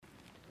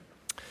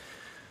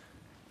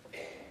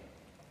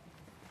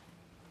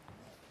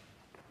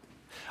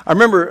I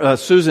remember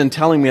Susan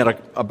telling me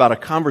about a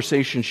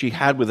conversation she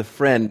had with a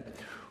friend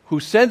who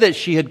said that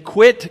she had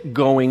quit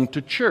going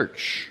to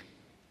church.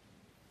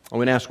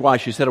 When asked why,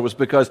 she said it was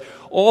because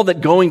all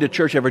that going to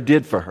church ever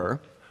did for her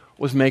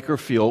was make her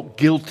feel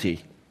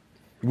guilty.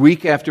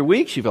 Week after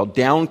week, she felt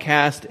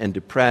downcast and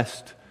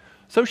depressed,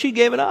 so she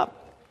gave it up.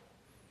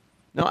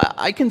 Now,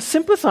 I can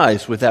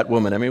sympathize with that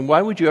woman. I mean,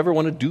 why would you ever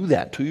want to do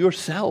that to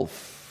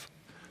yourself?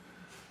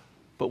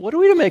 But what are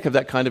we to make of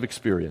that kind of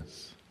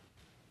experience?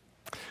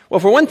 Well,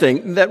 for one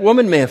thing, that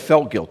woman may have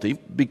felt guilty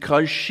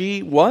because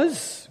she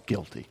was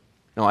guilty.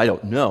 Now, I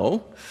don't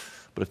know,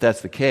 but if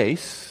that's the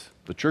case,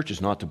 the church is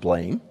not to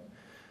blame.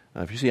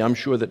 If you see, I'm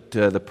sure that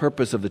the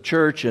purpose of the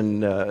church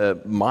and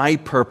my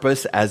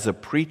purpose as a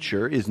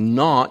preacher is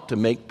not to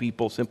make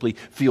people simply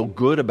feel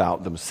good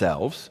about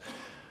themselves.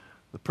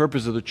 The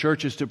purpose of the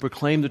church is to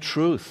proclaim the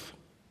truth.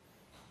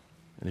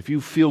 And if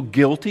you feel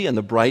guilty in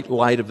the bright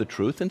light of the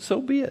truth, then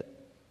so be it.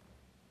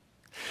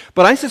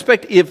 But I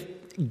suspect if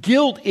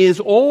guilt is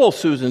all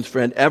Susan's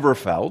friend ever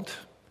felt,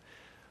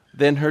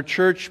 then her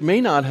church may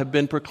not have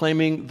been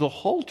proclaiming the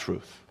whole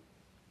truth.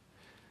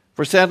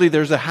 For sadly,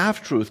 there's a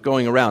half-truth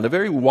going around, a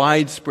very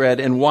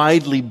widespread and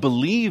widely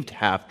believed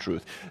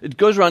half-truth. It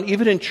goes around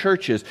even in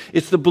churches.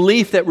 It's the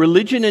belief that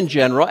religion in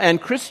general,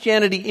 and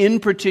Christianity in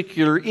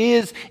particular,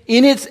 is,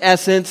 in its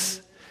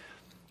essence,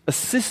 a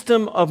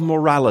system of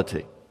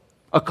morality,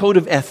 a code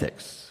of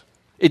ethics.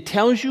 It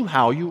tells you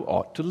how you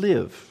ought to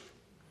live.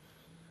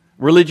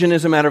 Religion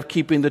is a matter of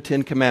keeping the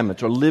Ten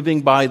Commandments or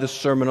living by the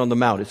Sermon on the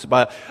Mount. It's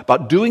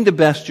about doing the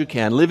best you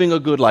can, living a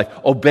good life,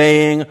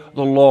 obeying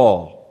the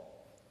law.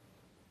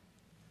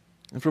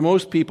 And for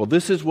most people,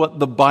 this is what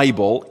the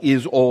Bible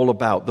is all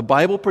about. The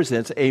Bible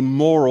presents a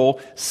moral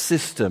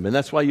system, and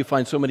that's why you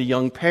find so many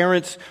young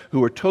parents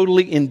who are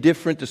totally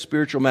indifferent to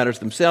spiritual matters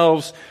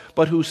themselves,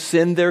 but who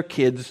send their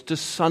kids to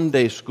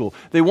Sunday school.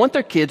 They want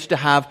their kids to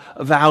have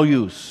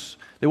values.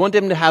 They want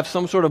them to have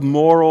some sort of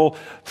moral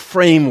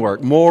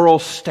framework, moral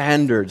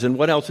standards. And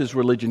what else is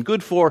religion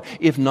good for,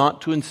 if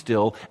not to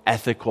instill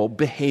ethical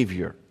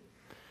behavior?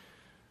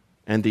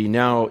 And the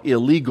now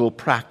illegal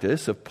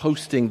practice of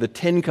posting the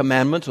Ten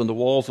Commandments on the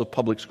walls of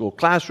public school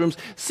classrooms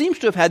seems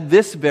to have had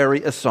this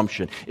very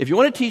assumption. If you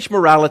want to teach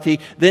morality,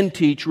 then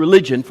teach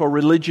religion, for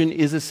religion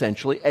is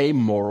essentially a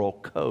moral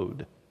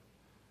code.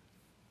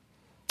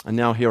 And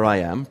now here I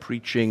am,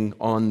 preaching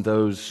on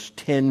those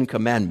 10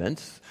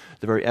 commandments,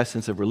 the very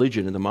essence of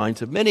religion in the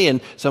minds of many, and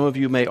some of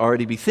you may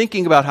already be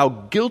thinking about how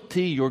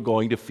guilty you're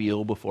going to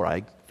feel before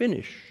I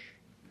finish.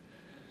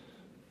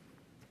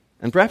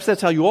 And perhaps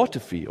that's how you ought to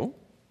feel.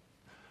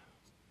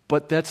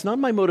 But that's not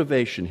my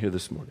motivation here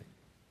this morning.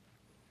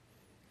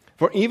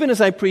 For even as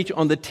I preach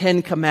on the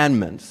 10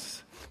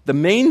 Commandments, the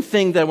main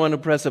thing that I want to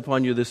press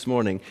upon you this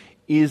morning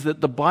is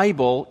that the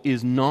Bible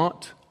is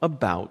not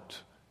about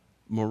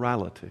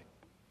morality.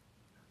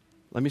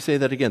 Let me say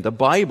that again. The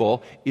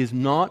Bible is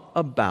not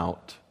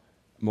about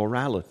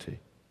morality.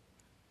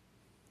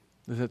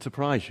 Does that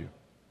surprise you?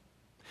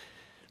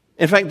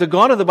 In fact, the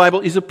God of the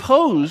Bible is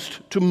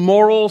opposed to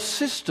moral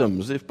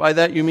systems, if by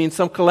that you mean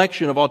some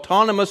collection of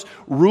autonomous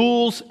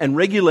rules and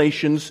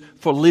regulations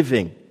for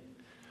living.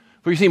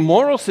 For you see,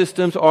 moral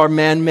systems are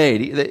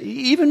man-made,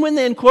 even when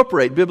they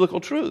incorporate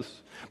biblical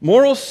truths.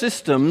 Moral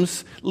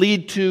systems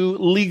lead to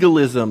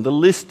legalism, the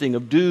listing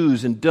of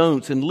do's and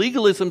don'ts, and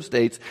legalism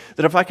states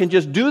that if I can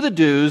just do the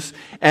do's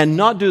and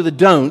not do the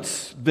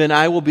don'ts, then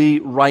I will be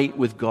right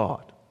with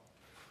God.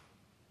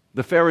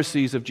 The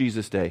Pharisees of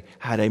Jesus' day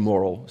had a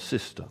moral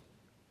system.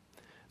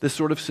 This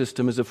sort of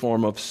system is a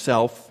form of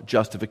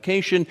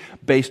self-justification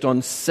based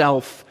on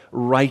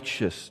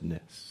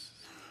self-righteousness.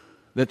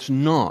 That's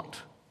not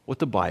what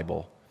the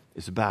Bible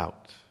is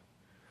about.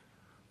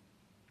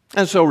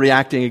 And so,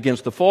 reacting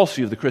against the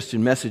falsity of the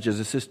Christian message as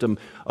a system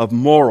of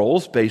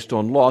morals based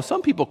on law,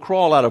 some people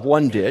crawl out of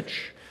one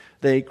ditch,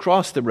 they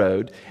cross the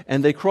road,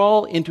 and they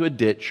crawl into a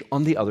ditch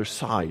on the other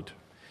side.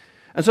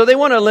 And so they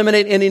want to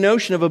eliminate any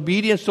notion of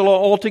obedience to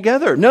law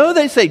altogether. No,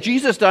 they say,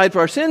 Jesus died for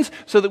our sins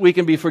so that we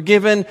can be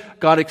forgiven.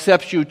 God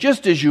accepts you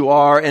just as you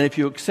are, and if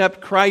you accept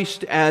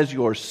Christ as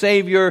your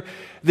Savior,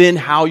 then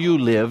how you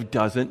live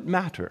doesn't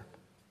matter.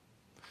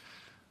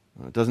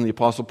 Doesn't the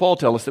Apostle Paul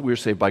tell us that we are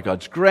saved by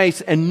God's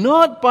grace and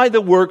not by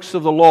the works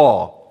of the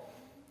law?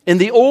 In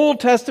the Old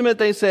Testament,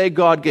 they say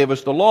God gave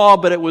us the law,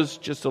 but it was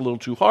just a little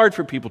too hard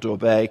for people to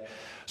obey.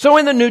 So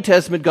in the New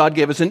Testament, God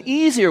gave us an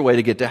easier way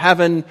to get to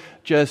heaven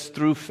just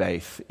through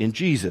faith in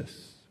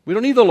Jesus. We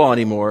don't need the law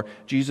anymore.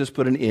 Jesus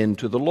put an end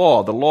to the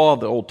law. The law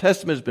of the Old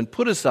Testament has been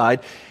put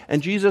aside,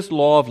 and Jesus'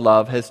 law of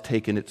love has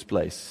taken its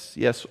place.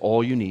 Yes,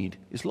 all you need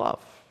is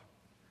love.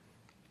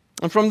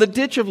 And from the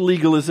ditch of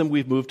legalism,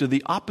 we've moved to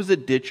the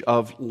opposite ditch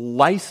of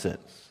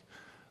license,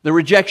 the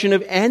rejection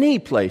of any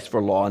place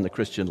for law in the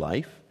Christian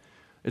life.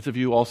 It's a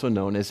view also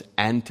known as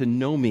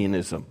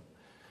antinomianism.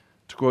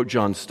 To quote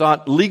John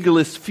Stott,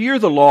 legalists fear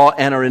the law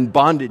and are in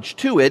bondage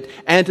to it.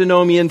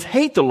 Antinomians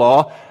hate the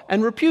law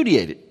and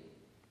repudiate it.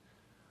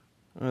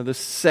 The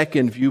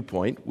second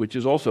viewpoint, which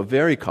is also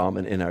very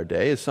common in our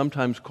day, is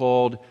sometimes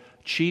called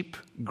cheap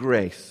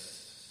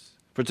grace.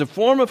 For it's a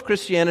form of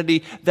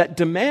Christianity that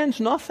demands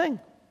nothing.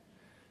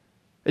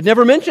 It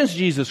never mentions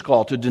Jesus'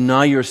 call to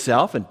deny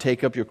yourself and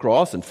take up your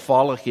cross and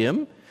follow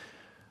Him.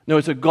 No,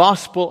 it's a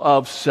gospel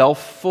of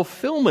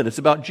self-fulfillment. It's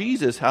about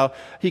Jesus, how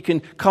He can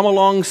come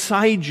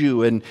alongside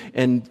you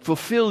and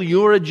fulfill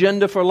your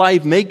agenda for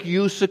life, make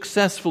you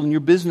successful in your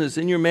business,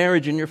 in your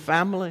marriage, in your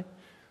family.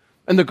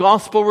 And the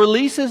gospel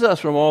releases us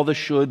from all the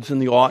shoulds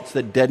and the oughts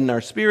that deaden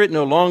our spirit.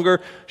 No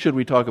longer should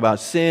we talk about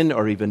sin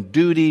or even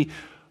duty,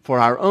 for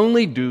our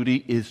only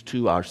duty is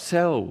to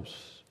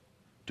ourselves,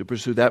 to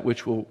pursue that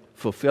which will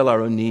fulfill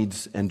our own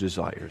needs and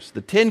desires.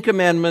 The 10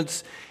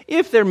 Commandments,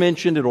 if they're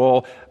mentioned at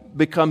all,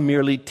 become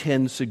merely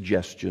 10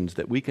 suggestions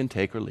that we can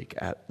take or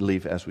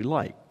leave as we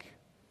like.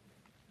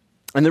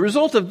 And the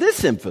result of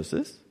this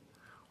emphasis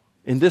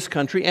in this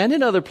country and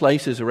in other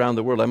places around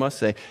the world, I must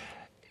say,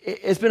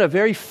 it's been a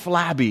very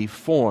flabby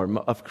form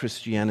of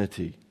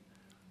Christianity.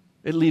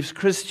 It leaves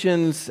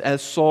Christians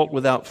as salt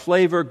without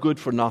flavor, good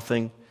for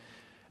nothing,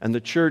 and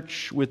the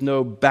church with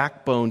no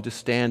backbone to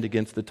stand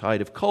against the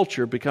tide of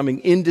culture, becoming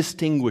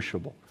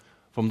indistinguishable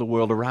from the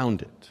world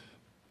around it.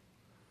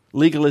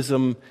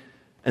 Legalism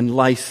and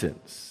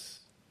license.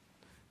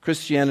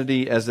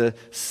 Christianity as a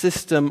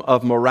system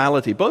of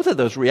morality, both of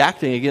those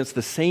reacting against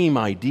the same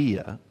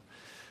idea.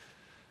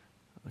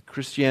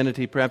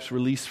 Christianity perhaps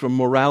released from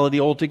morality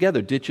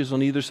altogether, ditches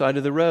on either side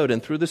of the road,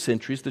 and through the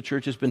centuries the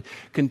church has been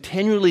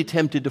continually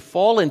tempted to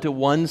fall into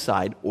one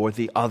side or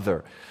the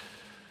other.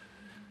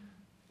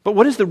 But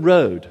what is the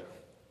road?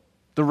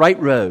 The right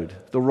road,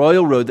 the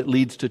royal road that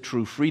leads to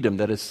true freedom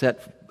that is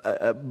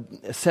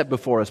set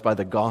before us by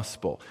the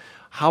gospel.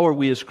 How are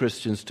we as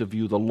Christians to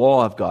view the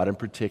law of God, and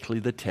particularly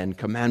the 10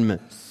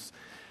 Commandments?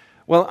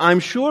 Well, I'm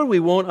sure we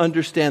won't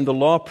understand the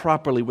law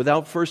properly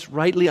without first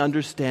rightly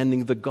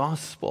understanding the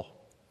gospel,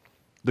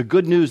 the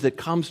good news that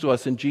comes to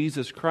us in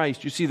Jesus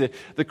Christ. You see,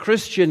 the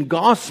Christian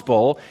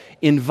gospel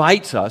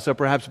invites us, or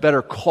perhaps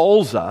better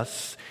calls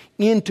us,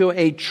 into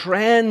a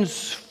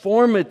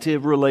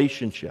transformative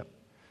relationship.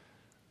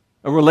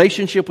 A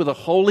relationship with a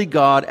holy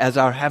God as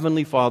our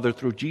Heavenly Father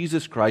through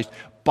Jesus Christ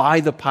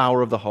by the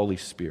power of the Holy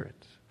Spirit.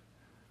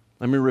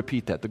 Let me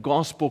repeat that. The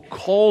gospel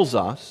calls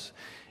us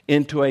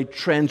into a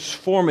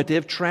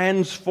transformative,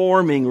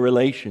 transforming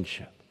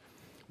relationship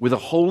with a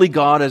holy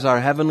God as our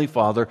Heavenly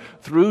Father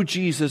through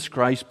Jesus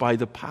Christ by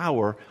the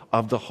power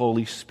of the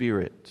Holy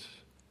Spirit.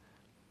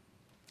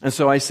 And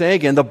so I say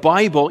again, the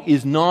Bible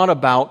is not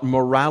about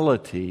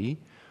morality.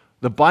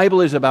 The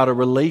Bible is about a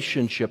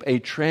relationship, a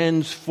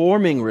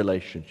transforming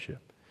relationship.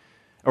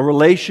 A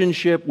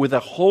relationship with a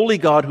holy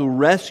God who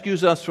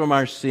rescues us from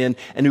our sin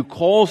and who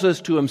calls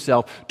us to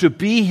Himself to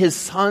be His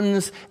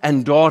sons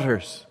and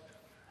daughters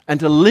and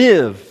to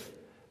live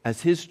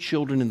as His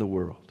children in the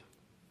world.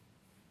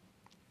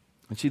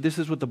 And see, this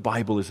is what the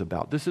Bible is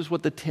about. This is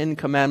what the 10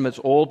 Commandments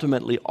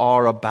ultimately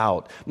are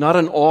about. Not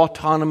an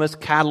autonomous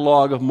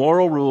catalog of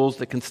moral rules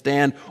that can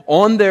stand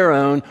on their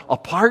own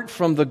apart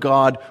from the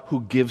God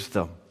who gives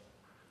them.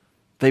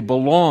 They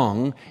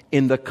belong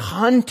in the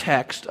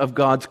context of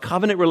God's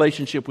covenant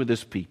relationship with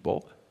His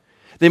people.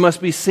 They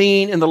must be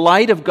seen in the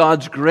light of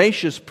God's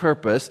gracious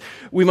purpose.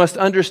 We must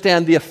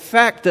understand the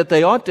effect that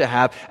they ought to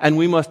have, and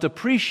we must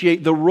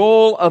appreciate the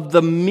role of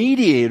the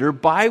mediator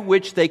by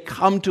which they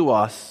come to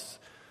us,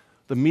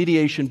 the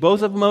mediation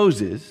both of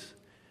Moses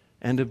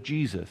and of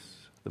Jesus,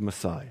 the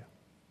Messiah.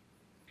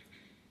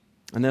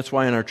 And that's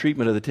why in our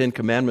treatment of the 10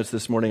 Commandments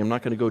this morning, I'm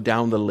not going to go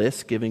down the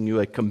list giving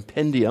you a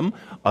compendium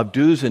of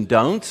do's and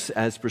don'ts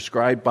as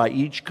prescribed by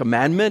each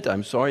commandment.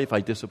 I'm sorry if I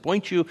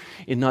disappoint you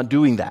in not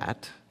doing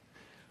that.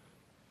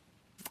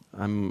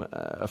 I'm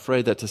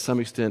afraid that to some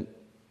extent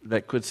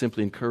that could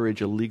simply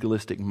encourage a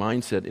legalistic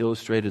mindset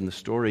illustrated in the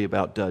story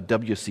about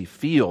W.C.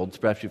 Fields.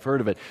 Perhaps you've heard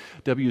of it.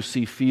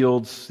 W.C.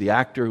 Fields, the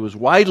actor who was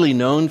widely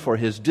known for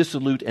his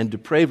dissolute and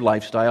depraved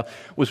lifestyle,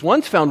 was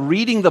once found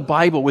reading the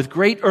Bible with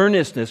great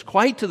earnestness,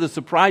 quite to the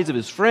surprise of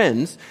his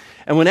friends.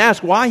 And when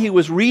asked why he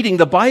was reading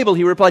the Bible,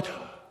 he replied,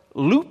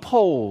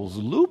 loopholes,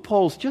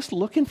 just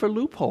looking for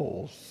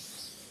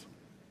loopholes.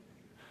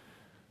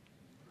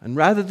 And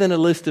rather than a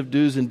list of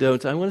do's and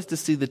don'ts, I want us to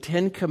see the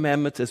 10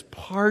 Commandments as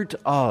part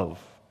of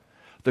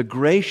the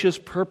gracious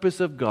purpose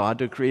of God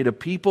to create a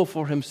people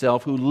for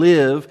Himself who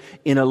live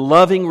in a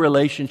loving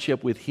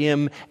relationship with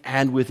Him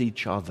and with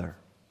each other.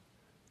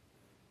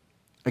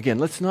 Again,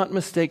 let's not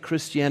mistake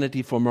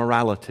Christianity for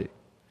morality.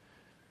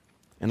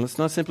 And let's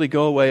not simply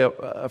go away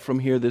from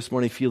here this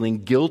morning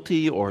feeling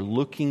guilty or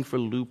looking for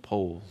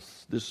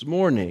loopholes. This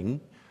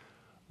morning,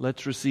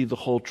 let's receive the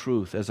whole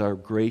truth as our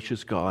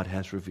gracious God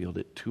has revealed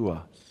it to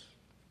us.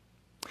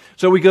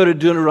 So we go to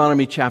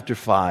Deuteronomy chapter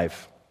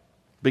 5.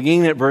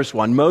 Beginning at verse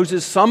 1,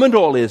 Moses summoned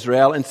all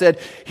Israel and said,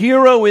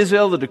 "Hear, O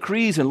Israel, the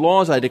decrees and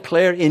laws I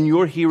declare in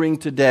your hearing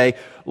today.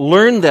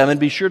 Learn them and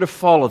be sure to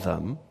follow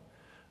them.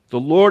 The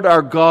Lord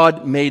our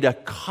God made a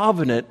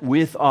covenant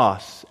with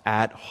us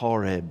at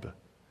Horeb."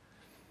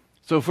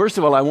 So first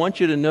of all, I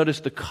want you to notice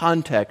the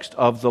context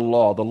of the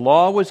law. The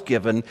law was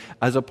given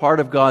as a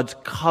part of God's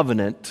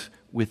covenant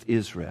with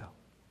Israel.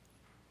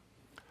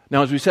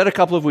 Now, as we said a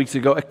couple of weeks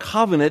ago, a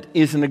covenant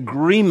is an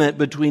agreement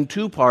between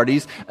two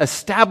parties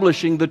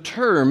establishing the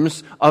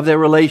terms of their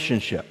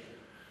relationship.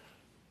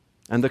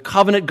 And the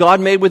covenant God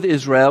made with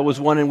Israel was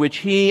one in which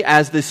He,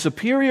 as the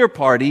superior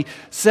party,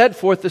 set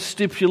forth the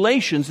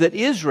stipulations that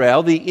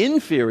Israel, the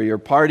inferior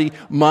party,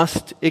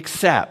 must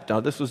accept. Now,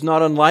 this was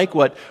not unlike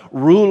what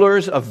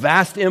rulers of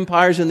vast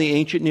empires in the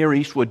ancient Near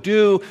East would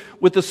do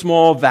with the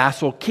small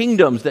vassal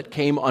kingdoms that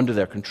came under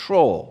their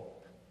control.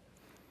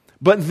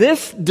 But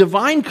this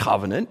divine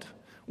covenant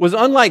was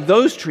unlike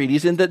those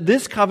treaties in that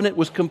this covenant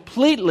was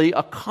completely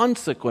a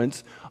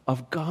consequence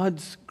of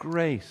God's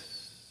grace.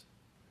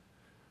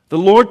 The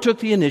Lord took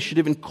the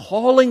initiative in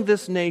calling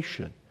this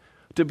nation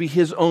to be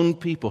His own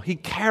people. He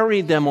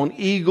carried them on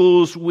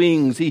eagle's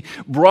wings. He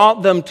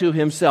brought them to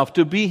Himself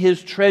to be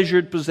His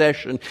treasured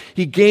possession.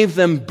 He gave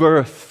them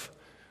birth,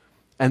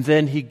 and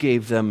then He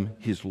gave them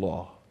His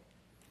law.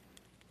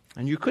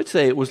 And you could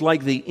say it was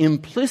like the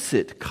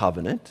implicit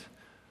covenant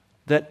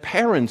that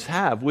parents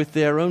have with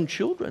their own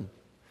children.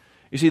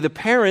 You see, the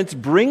parents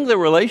bring the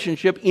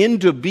relationship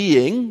into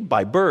being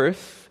by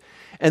birth,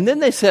 and then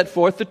they set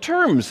forth the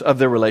terms of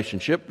their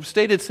relationship,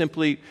 stated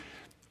simply,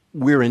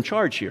 we're in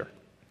charge here.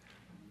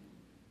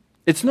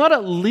 It's not a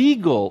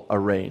legal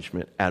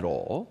arrangement at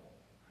all.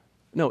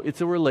 No,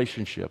 it's a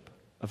relationship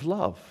of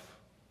love.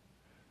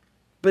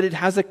 But it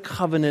has a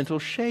covenantal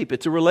shape.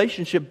 It's a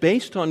relationship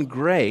based on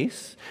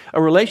grace,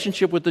 a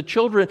relationship with the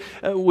children,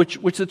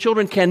 which the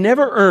children can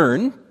never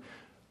earn,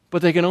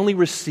 but they can only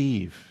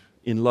receive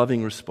in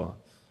loving response.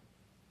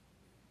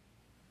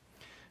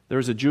 There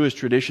is a Jewish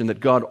tradition that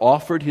God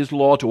offered His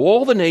law to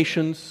all the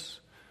nations,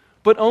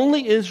 but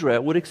only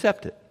Israel would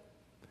accept it.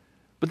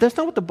 But that's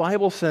not what the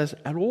Bible says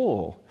at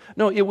all.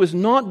 No, it was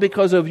not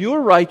because of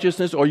your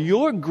righteousness or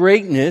your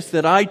greatness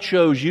that I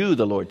chose you,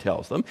 the Lord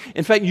tells them.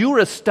 In fact, you were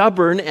a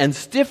stubborn and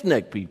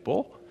stiff-necked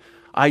people.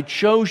 I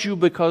chose you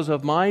because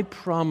of my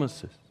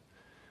promises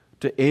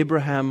to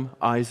Abraham,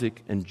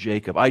 Isaac, and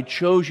Jacob. I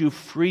chose you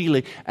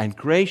freely and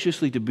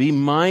graciously to be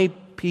my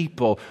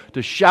people,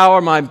 to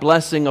shower my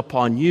blessing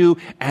upon you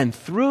and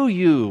through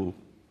you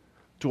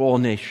to all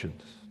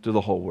nations, to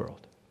the whole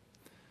world.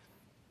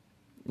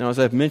 Now, as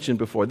I've mentioned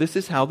before, this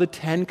is how the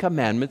Ten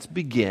Commandments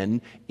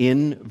begin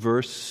in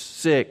verse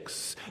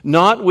 6.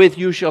 Not with,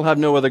 you shall have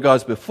no other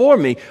gods before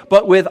me,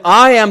 but with,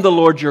 I am the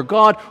Lord your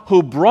God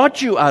who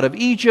brought you out of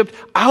Egypt,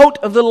 out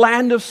of the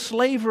land of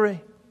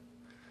slavery.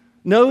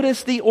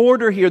 Notice the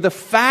order here, the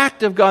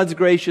fact of God's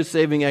gracious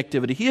saving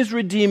activity, His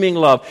redeeming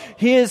love,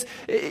 His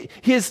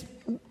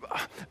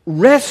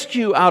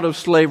rescue out of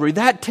slavery.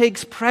 That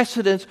takes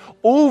precedence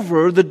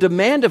over the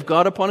demand of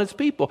God upon His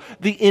people.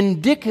 The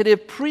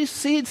indicative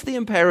precedes the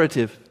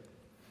imperative.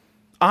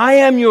 I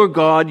am your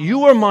God,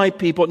 you are my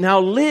people. Now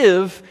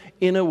live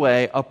in a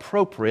way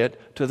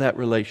appropriate to that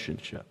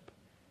relationship.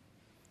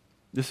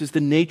 This is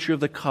the nature of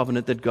the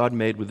covenant that God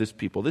made with His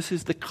people. This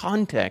is the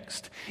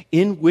context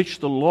in which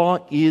the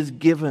law is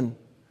given.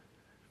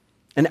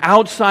 And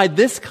outside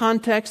this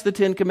context, the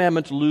Ten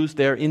Commandments lose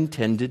their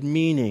intended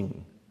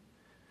meaning.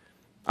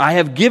 I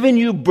have given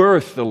you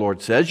birth, the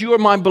Lord says. You are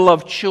my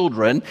beloved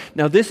children.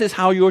 Now this is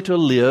how you're to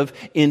live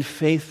in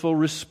faithful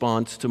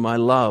response to my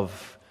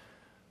love.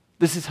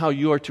 This is how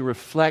you are to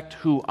reflect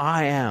who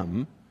I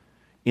am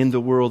in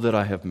the world that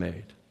I have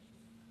made.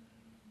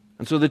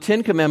 And so the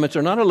Ten Commandments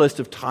are not a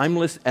list of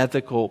timeless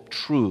ethical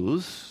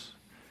truths.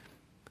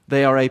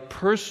 They are a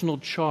personal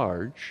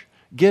charge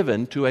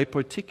given to a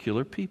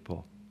particular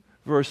people.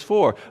 Verse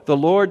 4, the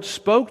Lord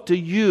spoke to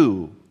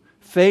you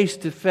face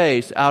to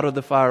face out of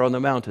the fire on the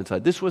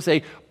mountainside. This was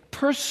a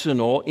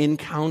personal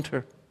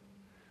encounter.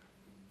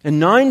 And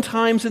 9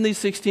 times in these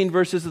 16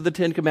 verses of the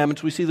Ten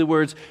Commandments, we see the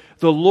words,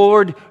 the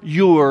Lord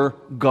your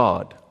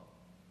God.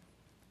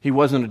 He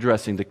wasn't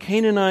addressing the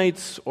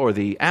Canaanites or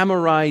the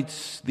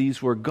Amorites.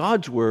 These were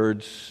God's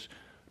words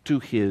to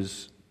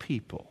His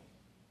people.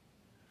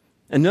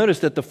 And notice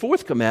that the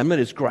 4th commandment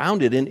is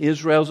grounded in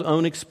Israel's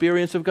own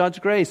experience of God's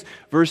grace.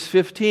 Verse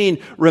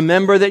 15,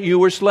 remember that you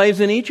were slaves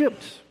in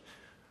Egypt,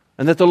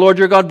 and that the Lord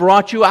your God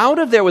brought you out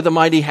of there with a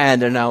mighty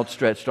hand and an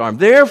outstretched arm.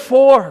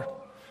 Therefore,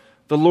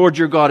 the Lord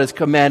your God has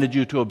commanded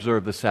you to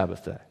observe the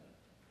Sabbath day.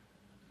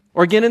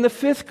 Or again in the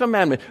 5th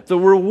commandment, the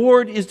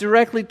reward is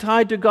directly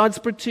tied to God's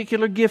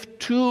particular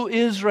gift to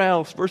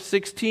Israel. Verse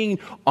 16,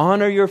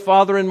 honor your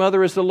father and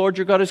mother as the Lord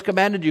your God has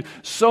commanded you,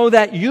 so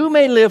that you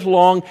may live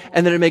long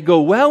and that it may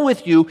go well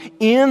with you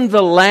in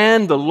the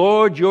land the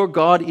Lord your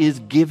God is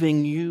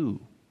giving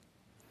you.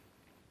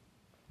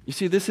 You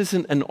see, this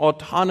isn't an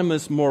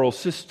autonomous moral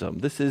system.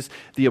 This is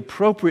the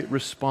appropriate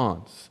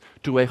response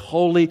to a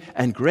holy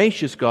and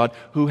gracious God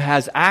who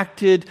has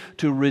acted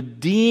to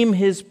redeem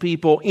His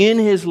people in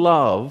His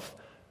love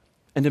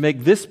and to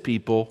make this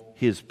people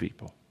His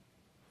people.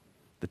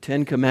 The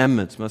Ten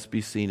Commandments must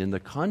be seen in the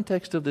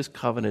context of this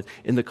covenant,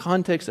 in the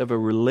context of a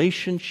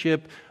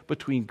relationship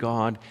between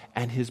God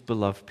and His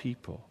beloved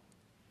people.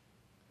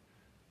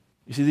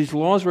 You see, these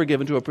laws were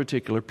given to a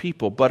particular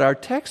people, but our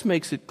text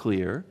makes it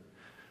clear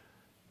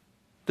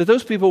that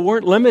those people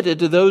weren't limited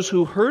to those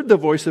who heard the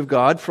voice of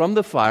God from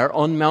the fire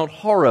on Mount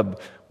Horeb,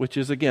 which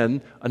is,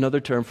 again, another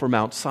term for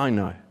Mount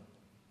Sinai.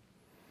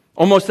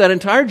 Almost that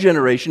entire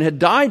generation had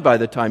died by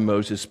the time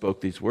Moses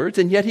spoke these words,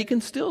 and yet he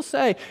can still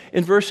say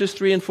in verses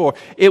 3 and 4,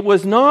 it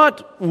was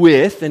not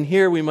with, and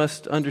here we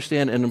must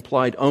understand an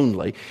implied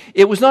only,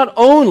 it was not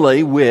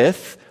only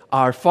with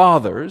our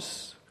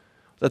fathers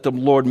that the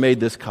Lord made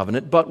this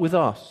covenant, but with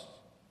us,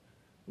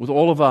 with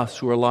all of us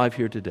who are alive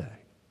here today.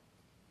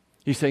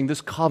 He's saying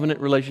this covenant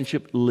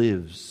relationship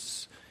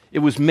lives. It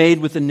was made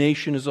with the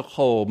nation as a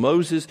whole.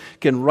 Moses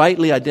can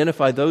rightly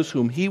identify those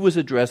whom he was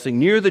addressing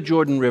near the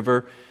Jordan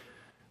River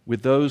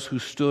with those who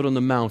stood on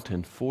the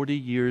mountain 40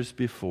 years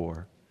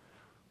before.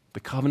 The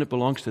covenant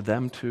belongs to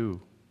them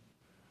too.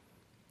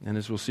 And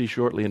as we'll see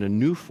shortly in a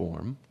new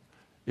form,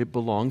 it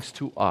belongs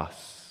to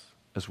us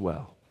as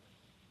well.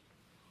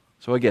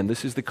 So again,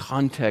 this is the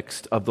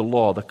context of the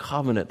law, the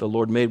covenant the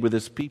Lord made with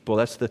His people.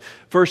 That's the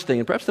first thing,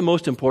 and perhaps the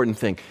most important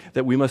thing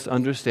that we must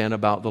understand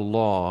about the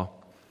law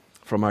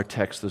from our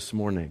text this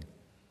morning.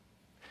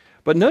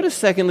 But notice,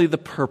 secondly, the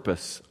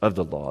purpose of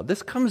the law.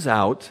 This comes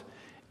out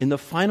in the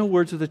final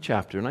words of the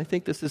chapter, and I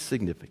think this is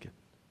significant.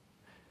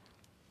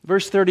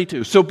 Verse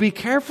 32, so be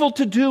careful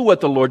to do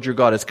what the Lord your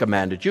God has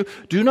commanded you.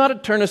 Do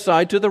not turn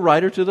aside to the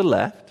right or to the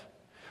left.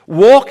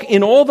 Walk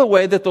in all the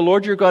way that the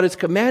Lord your God has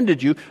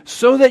commanded you,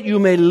 so that you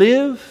may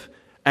live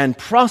and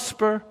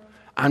prosper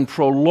and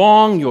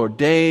prolong your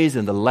days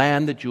in the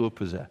land that you will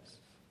possess.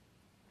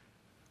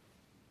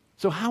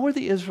 So how are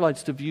the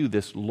Israelites to view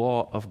this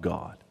law of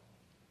God?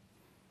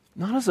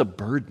 Not as a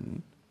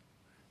burden,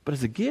 but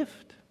as a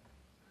gift.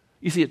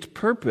 You see, its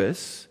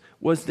purpose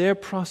was their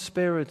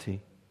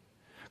prosperity.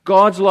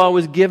 God's law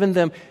was given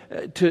them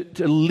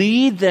to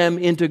lead them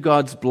into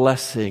God's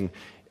blessing.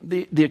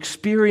 The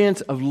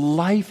experience of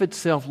life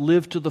itself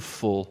lived to the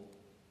full.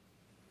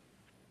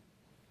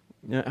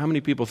 You know, how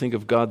many people think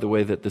of God the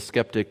way that the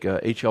skeptic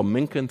H.L.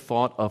 Mencken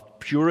thought of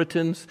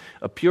Puritans?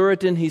 A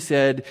Puritan, he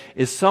said,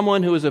 is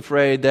someone who is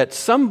afraid that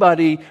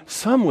somebody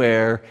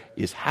somewhere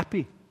is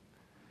happy.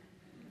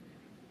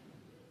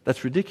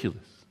 That's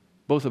ridiculous,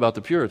 both about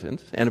the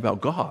Puritans and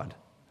about God.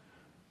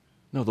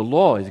 No, the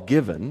law is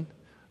given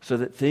so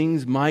that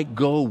things might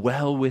go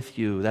well with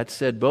you. That's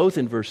said both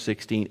in verse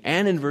 16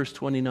 and in verse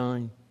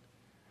 29.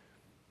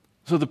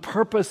 So the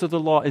purpose of the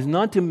law is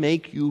not to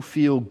make you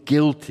feel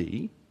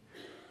guilty,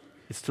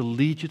 it's to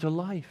lead you to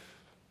life.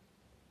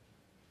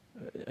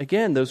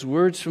 Again, those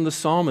words from the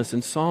psalmist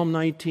in Psalm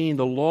 19,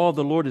 the law of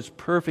the Lord is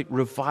perfect,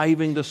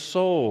 reviving the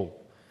soul.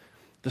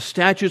 The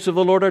statutes of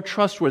the Lord are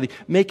trustworthy,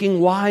 making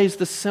wise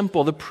the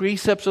simple. The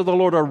precepts of the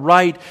Lord are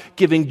right,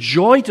 giving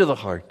joy to the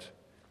heart.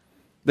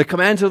 The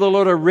commands of the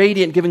Lord are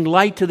radiant, giving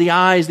light to the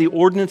eyes. The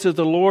ordinances of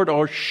the Lord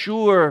are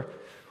sure,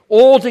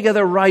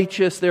 altogether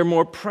righteous. They're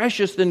more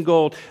precious than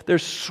gold. They're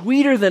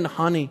sweeter than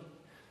honey.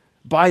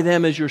 By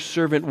them is your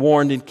servant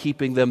warned, in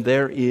keeping them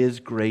there is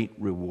great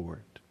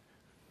reward.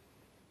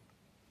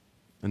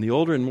 And the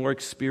older and more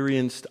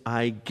experienced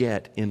I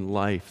get in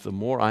life, the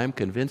more I am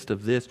convinced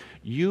of this.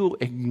 You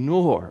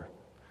ignore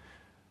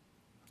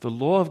the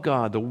law of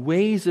God, the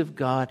ways of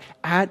God,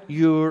 at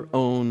your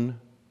own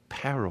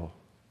peril.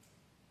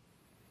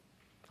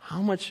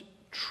 How much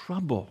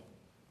trouble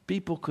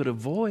people could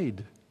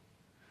avoid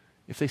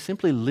if they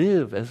simply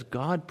live as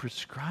God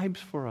prescribes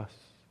for us.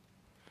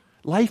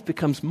 Life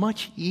becomes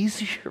much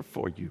easier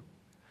for you.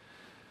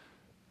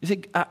 You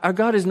see, our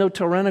God is no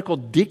tyrannical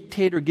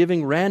dictator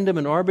giving random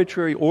and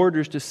arbitrary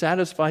orders to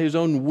satisfy His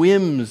own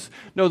whims.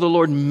 No, the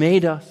Lord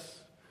made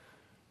us.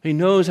 He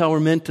knows how we're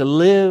meant to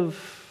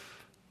live.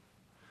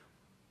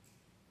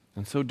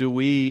 And so do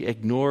we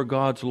ignore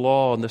God's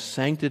law and the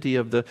sanctity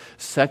of the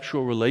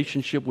sexual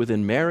relationship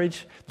within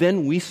marriage?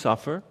 Then we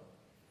suffer,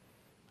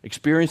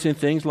 experiencing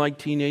things like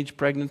teenage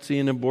pregnancy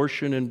and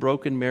abortion and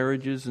broken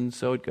marriages, and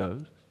so it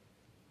goes.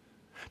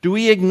 Do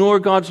we ignore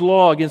God's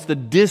law against the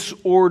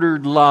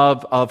disordered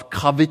love of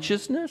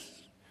covetousness?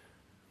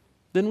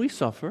 Then we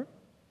suffer,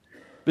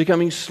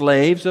 becoming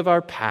slaves of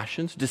our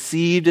passions,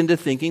 deceived into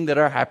thinking that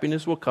our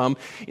happiness will come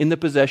in the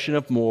possession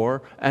of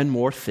more and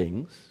more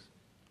things.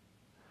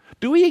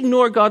 Do we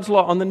ignore God's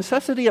law on the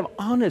necessity of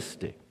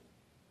honesty?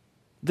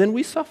 Then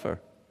we suffer,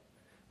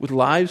 with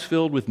lives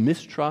filled with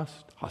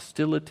mistrust,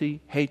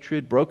 hostility,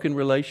 hatred, broken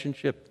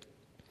relationship,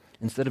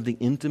 instead of the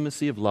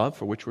intimacy of love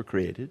for which we're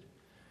created.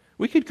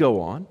 We could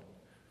go on.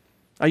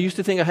 I used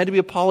to think I had to be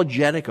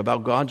apologetic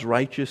about God's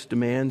righteous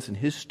demands and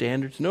His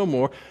standards. No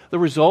more. The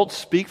results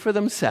speak for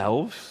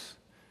themselves.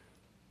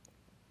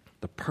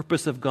 The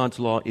purpose of God's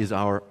law is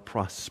our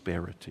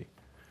prosperity,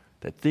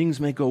 that things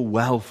may go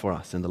well for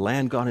us in the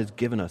land God has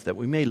given us, that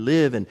we may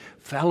live in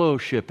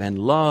fellowship and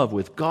love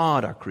with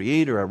God, our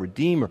Creator, our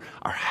Redeemer,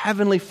 our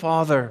Heavenly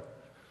Father,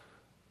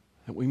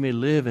 that we may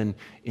live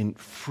in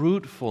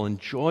fruitful and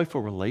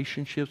joyful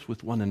relationships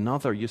with one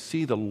another. You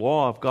see, the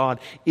law of God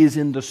is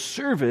in the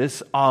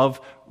service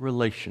of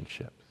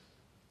relationships.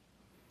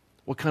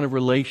 What kind of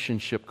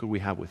relationship could we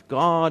have with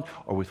God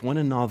or with one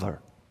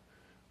another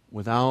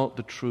without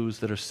the truths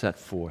that are set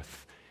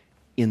forth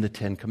in the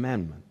Ten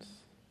Commandments?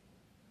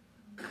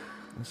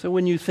 So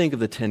when you think of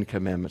the Ten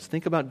Commandments,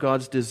 think about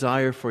God's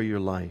desire for your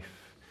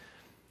life.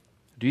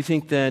 Do you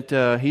think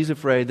that He's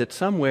afraid that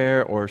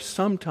somewhere or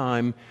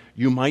sometime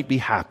you might be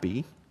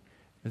happy?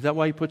 Is that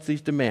why He puts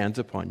these demands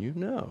upon you?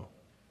 No.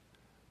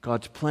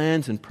 God's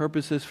plans and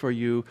purposes for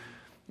you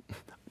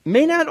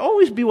may not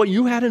always be what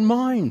you had in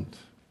mind.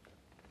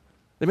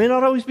 They may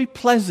not always be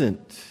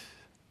pleasant.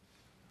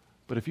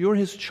 But if you're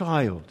His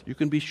child, you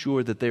can be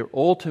sure that they're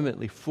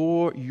ultimately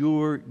for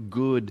your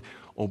good.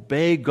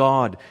 Obey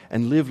God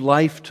and live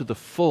life to the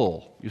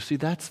full. You see,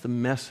 that's the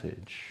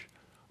message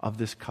of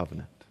this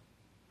covenant.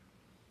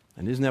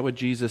 And isn't that what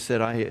Jesus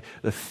said?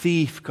 The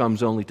thief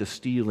comes only to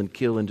steal and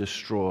kill and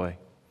destroy.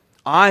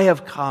 I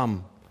have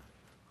come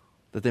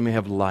that they may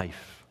have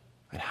life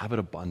and have it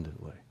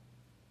abundantly.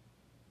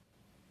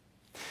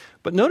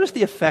 But notice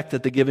the effect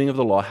that the giving of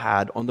the law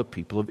had on the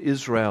people of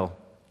Israel.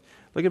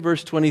 Look at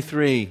verse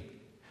 23.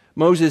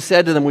 Moses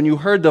said to them, when you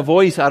heard the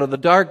voice out of the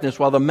darkness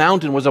while the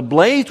mountain was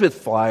ablaze with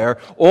fire,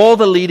 all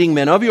the leading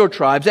men of your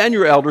tribes and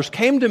your elders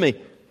came to me.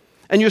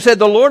 And you said,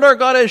 the Lord our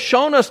God has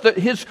shown us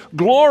His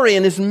glory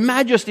and His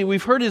majesty.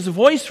 We've heard His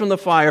voice from the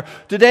fire.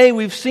 Today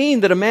we've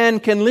seen that a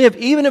man can live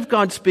even if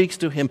God speaks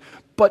to him.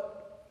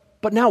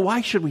 But now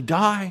why should we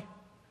die?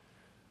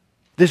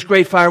 This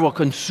great fire will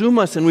consume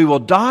us, and we will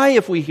die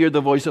if we hear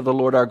the voice of the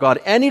Lord our God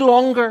any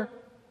longer.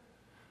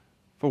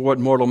 For what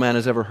mortal man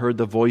has ever heard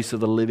the voice of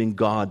the living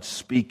God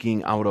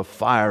speaking out of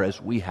fire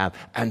as we have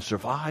and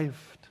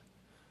survived?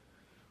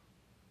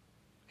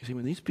 You see,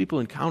 when these people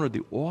encountered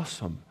the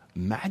awesome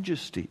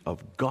majesty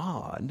of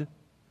God,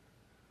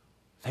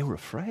 they were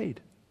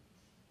afraid.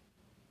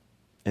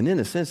 And in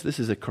a sense, this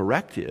is a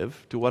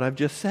corrective to what I've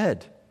just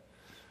said.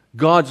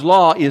 God's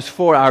law is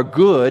for our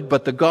good,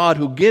 but the God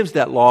who gives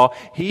that law,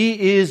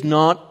 He is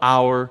not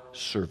our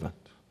servant.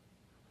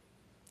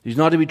 He's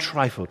not to be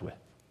trifled with.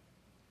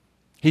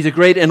 He's a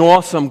great and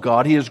awesome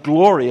God. He is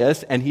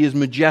glorious, and He is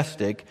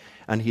majestic,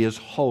 and He is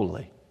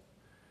holy.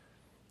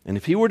 And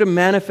if He were to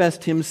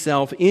manifest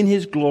Himself in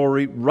His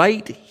glory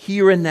right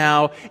here and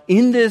now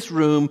in this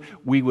room,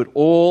 we would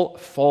all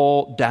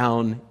fall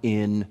down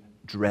in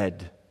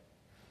dread.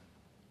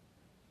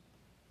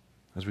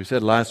 As we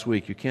said last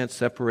week, you can't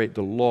separate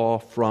the law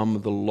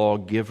from the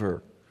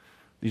lawgiver.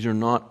 These are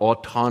not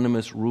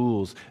autonomous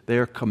rules. They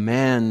are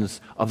commands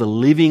of the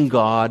living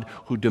God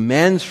who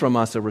demands from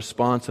us a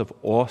response of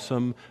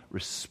awesome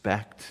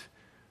respect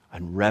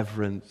and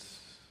reverence,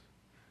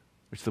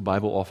 which the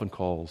Bible often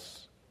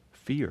calls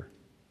fear.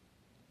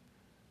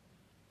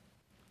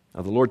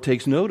 Now, the Lord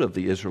takes note of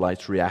the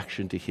Israelites'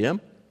 reaction to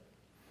Him.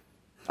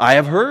 I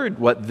have heard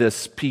what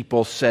this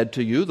people said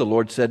to you, the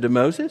Lord said to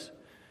Moses.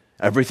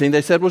 Everything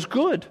they said was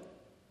good.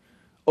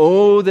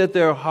 Oh, that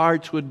their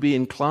hearts would be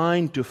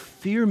inclined to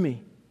fear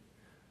me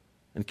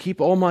and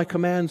keep all my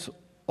commands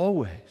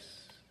always.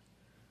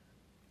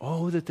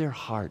 Oh, that their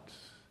hearts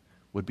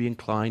would be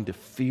inclined to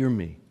fear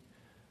me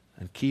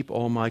and keep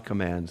all my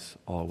commands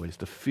always.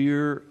 The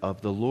fear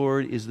of the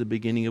Lord is the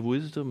beginning of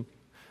wisdom.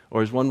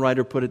 Or as one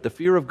writer put it, the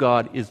fear of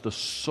God is the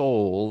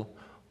soul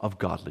of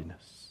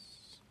godliness.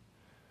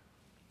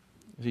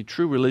 See,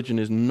 true religion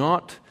is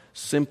not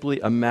simply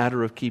a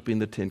matter of keeping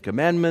the Ten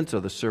Commandments or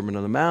the Sermon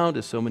on the Mount,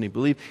 as so many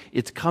believe.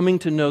 It's coming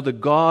to know the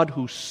God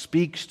who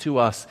speaks to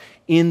us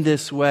in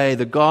this way,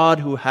 the God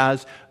who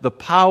has the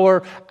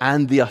power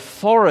and the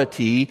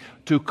authority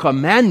to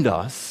command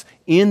us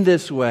in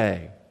this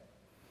way,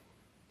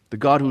 the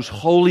God whose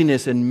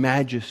holiness and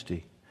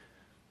majesty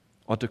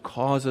ought to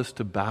cause us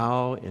to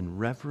bow in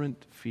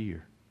reverent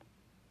fear.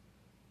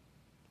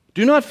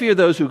 Do not fear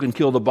those who can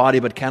kill the body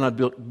but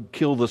cannot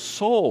kill the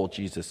soul,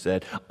 Jesus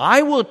said.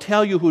 I will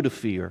tell you who to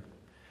fear.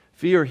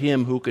 Fear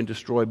Him who can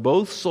destroy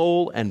both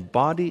soul and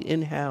body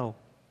in hell.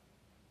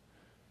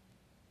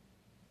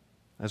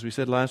 As we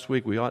said last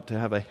week, we ought to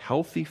have a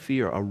healthy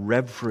fear, a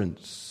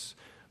reverence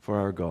for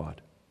our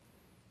God.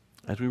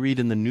 As we read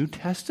in the New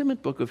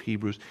Testament book of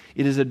Hebrews,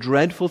 it is a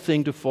dreadful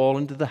thing to fall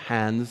into the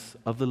hands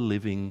of the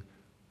living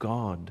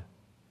God.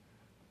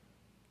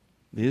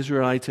 The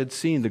Israelites had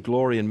seen the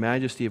glory and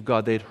majesty of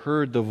God. They had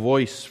heard the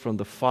voice from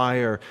the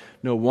fire.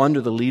 No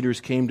wonder the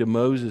leaders came to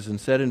Moses and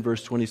said in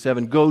verse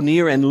 27, go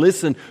near and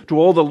listen to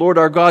all the Lord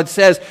our God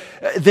says.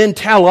 Then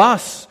tell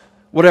us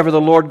whatever the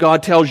Lord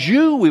God tells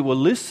you. We will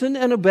listen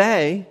and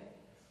obey.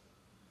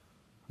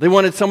 They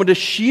wanted someone to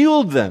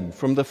shield them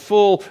from the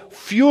full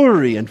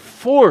fury and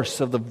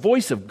force of the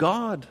voice of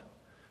God.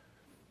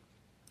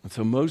 And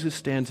so Moses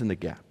stands in the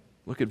gap.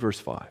 Look at verse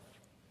 5.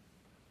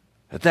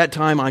 At that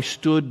time I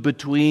stood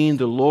between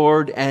the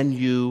Lord and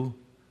you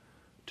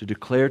to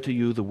declare to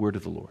you the word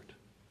of the Lord.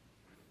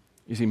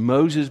 You see,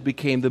 Moses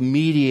became the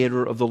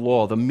mediator of the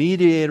law, the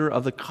mediator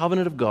of the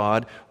covenant of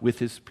God with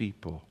His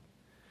people.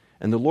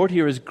 And the Lord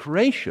here is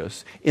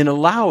gracious in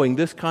allowing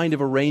this kind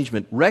of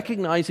arrangement,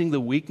 recognizing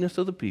the weakness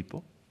of the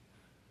people.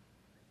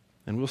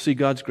 And we'll see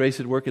God's grace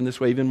at work in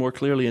this way even more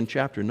clearly in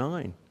chapter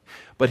 9.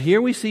 But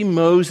here we see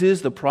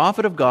Moses, the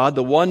prophet of God,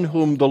 the one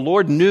whom the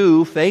Lord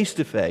knew face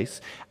to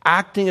face,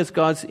 acting as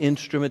God's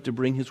instrument to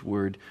bring His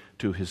word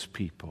to His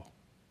people.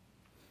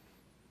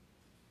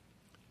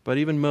 But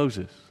even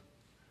Moses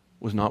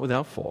was not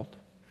without fault.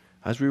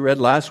 As we read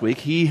last week,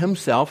 he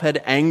himself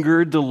had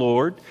angered the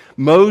Lord.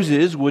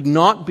 Moses would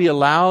not be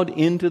allowed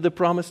into the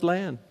promised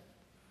land.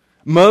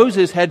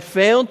 Moses had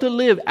failed to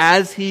live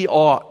as he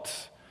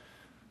ought.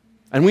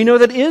 And we know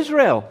that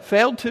Israel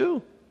failed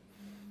too.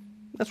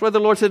 That's why the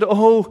Lord said,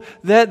 "Oh,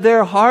 that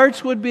their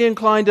hearts would be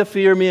inclined to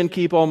fear me and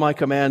keep all my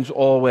commands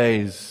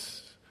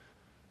always."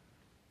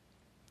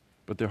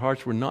 But their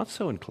hearts were not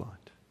so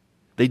inclined.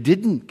 They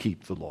didn't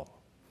keep the law.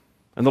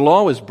 And the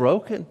law was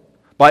broken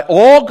by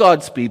all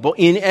God's people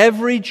in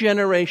every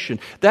generation.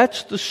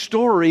 That's the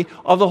story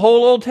of the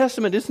whole Old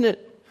Testament, isn't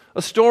it?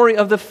 A story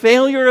of the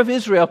failure of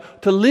Israel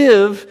to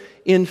live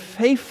in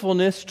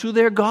faithfulness to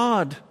their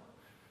God.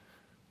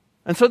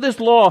 And so this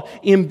law,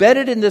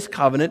 embedded in this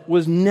covenant,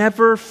 was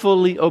never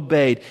fully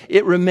obeyed.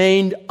 It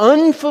remained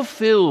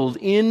unfulfilled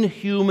in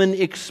human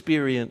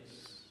experience.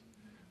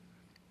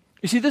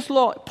 You see, this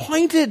law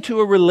pointed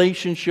to a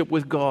relationship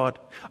with God,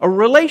 a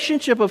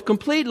relationship of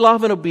complete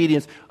love and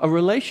obedience, a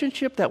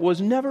relationship that was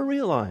never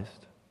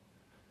realized.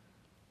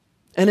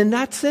 And in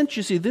that sense,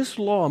 you see, this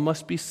law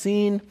must be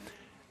seen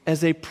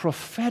as a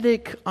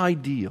prophetic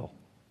ideal.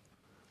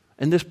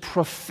 And this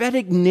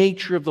prophetic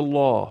nature of the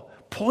law,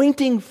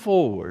 pointing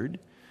forward,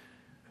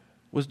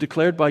 was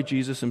declared by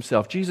Jesus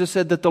himself. Jesus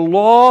said that the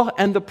law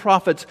and the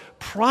prophets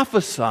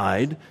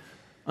prophesied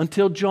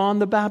until John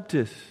the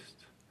Baptist.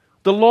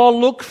 The law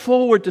looked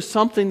forward to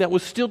something that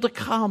was still to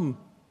come.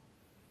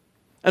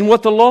 And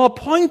what the law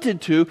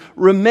pointed to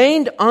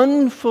remained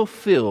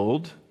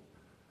unfulfilled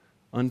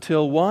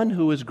until one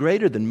who is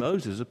greater than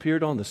Moses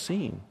appeared on the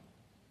scene.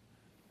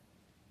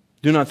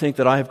 Do not think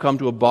that I have come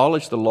to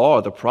abolish the law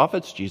or the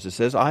prophets, Jesus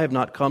says. I have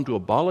not come to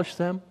abolish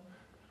them,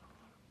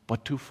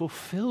 but to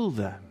fulfill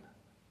them.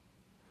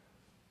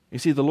 You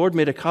see, the Lord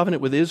made a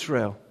covenant with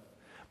Israel,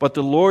 but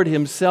the Lord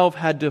himself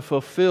had to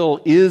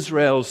fulfill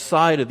Israel's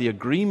side of the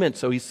agreement,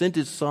 so he sent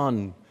his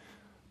Son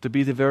to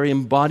be the very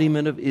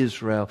embodiment of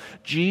Israel.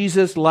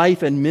 Jesus'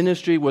 life and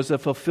ministry was a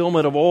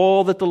fulfillment of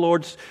all that the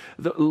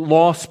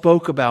law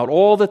spoke about,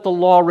 all that the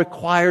law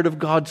required of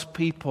God's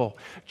people.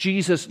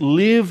 Jesus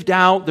lived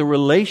out the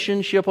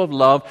relationship of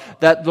love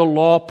that the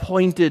law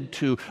pointed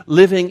to,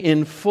 living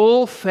in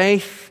full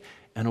faith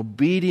and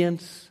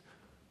obedience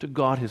to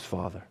God his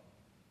Father.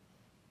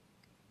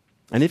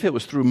 And if it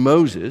was through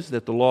Moses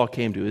that the law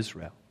came to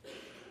Israel,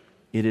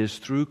 it is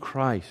through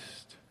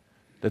Christ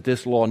that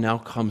this law now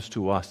comes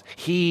to us.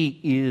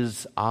 He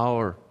is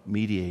our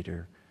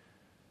mediator.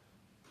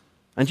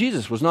 And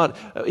Jesus was not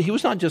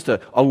just a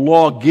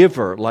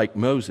lawgiver like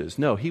Moses.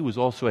 No, he was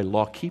also a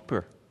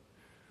lawkeeper,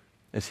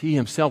 as he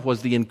himself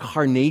was the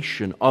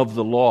incarnation of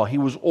the law. He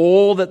was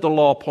all that the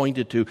law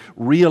pointed to,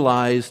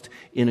 realized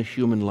in a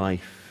human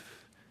life.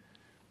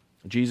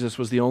 Jesus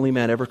was the only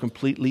man ever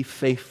completely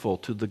faithful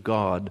to the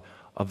God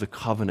of the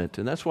covenant.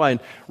 And that's why in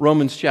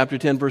Romans chapter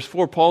 10, verse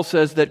 4, Paul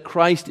says that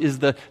Christ is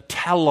the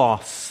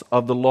telos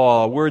of the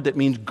law, a word that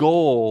means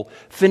goal,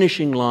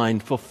 finishing line,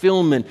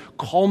 fulfillment,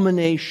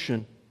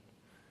 culmination.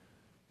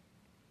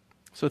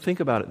 So think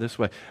about it this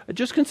way.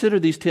 Just consider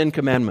these 10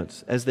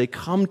 commandments as they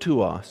come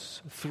to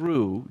us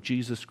through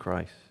Jesus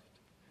Christ.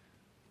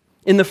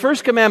 In the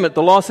first commandment,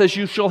 the law says,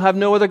 "You shall have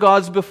no other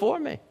gods before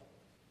me."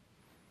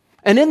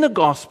 And in the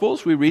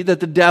Gospels, we read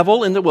that the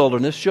devil in the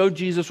wilderness showed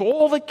Jesus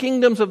all the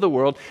kingdoms of the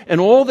world and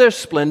all their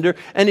splendor,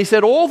 and he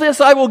said, "All this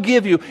I will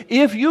give you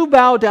if you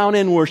bow down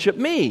and worship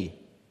me."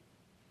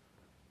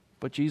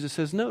 But Jesus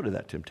says no to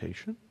that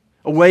temptation.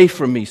 "Away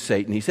from me,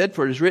 Satan," he said,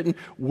 "for it is written,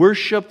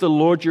 worship the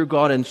Lord your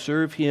God and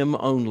serve him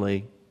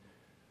only."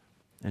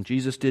 And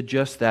Jesus did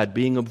just that,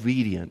 being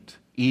obedient,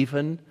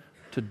 even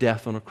to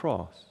death on a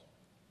cross.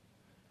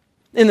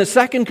 In the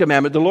second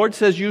commandment, the Lord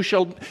says, "You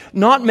shall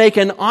not make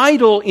an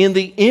idol in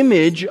the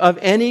image of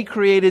any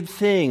created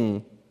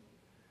thing."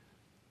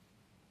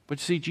 But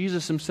you see,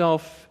 Jesus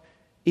himself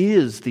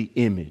is the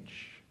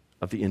image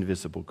of the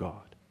invisible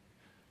God.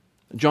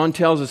 John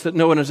tells us that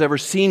no one has ever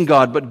seen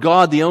God, but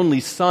God, the only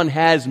Son,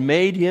 has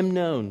made him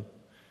known.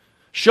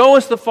 "Show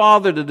us the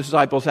Father," the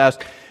disciples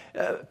ask.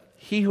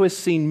 "He who has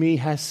seen me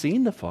has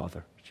seen the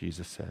Father,"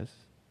 Jesus says.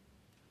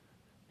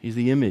 He's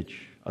the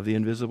image of the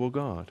invisible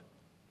God.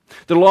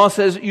 The law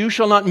says, "You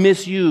shall not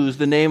misuse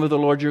the name of the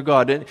Lord your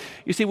God." And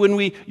you see, when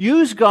we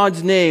use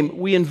God's name,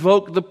 we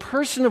invoke the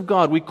person of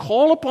God. We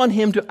call upon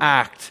him to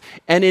act.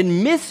 And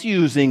in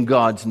misusing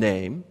God's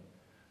name,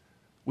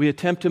 we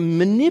attempt to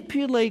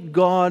manipulate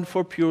God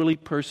for purely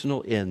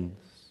personal ends.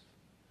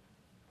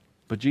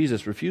 But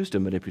Jesus refused to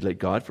manipulate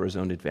God for his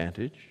own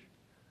advantage.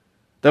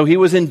 Though he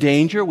was in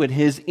danger when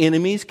his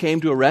enemies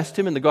came to arrest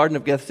him in the Garden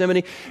of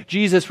Gethsemane,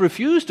 Jesus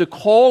refused to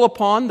call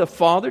upon the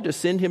Father to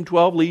send him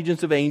 12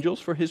 legions of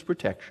angels for his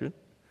protection.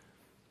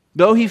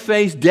 Though he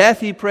faced death,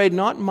 he prayed,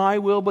 "Not my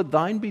will, but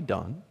thine be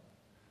done."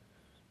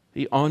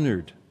 He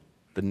honored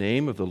the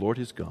name of the Lord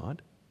his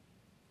God.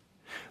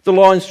 The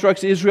law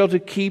instructs Israel to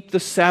keep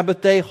the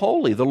Sabbath day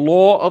holy. The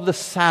law of the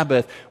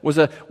Sabbath was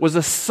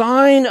a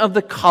sign of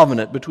the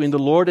covenant between the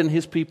Lord and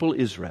his people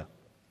Israel.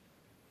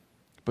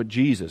 But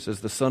Jesus,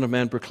 as the Son of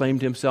Man,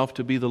 proclaimed himself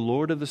to be the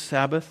Lord of the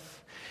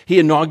Sabbath. He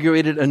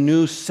inaugurated a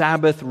new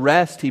Sabbath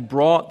rest. He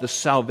brought the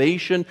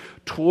salvation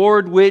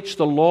toward which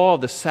the law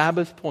of the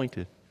Sabbath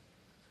pointed.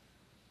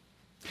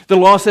 The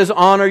law says,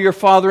 honor your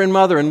father and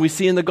mother. And we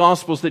see in the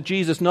Gospels that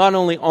Jesus not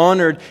only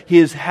honored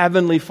his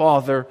heavenly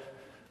Father,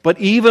 but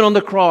even on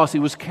the cross, he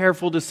was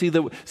careful to see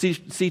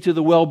to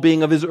the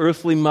well-being of his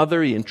earthly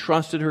mother. He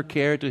entrusted her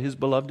care to his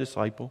beloved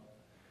disciple.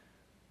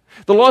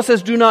 The law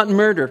says, do not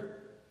murder.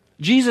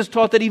 Jesus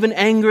taught that even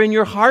anger in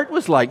your heart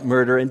was like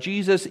murder, and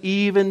Jesus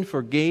even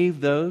forgave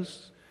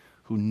those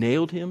who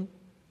nailed him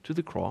to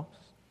the cross.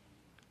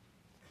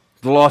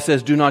 The law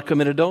says, do not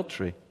commit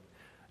adultery.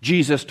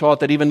 Jesus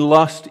taught that even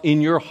lust in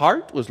your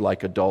heart was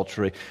like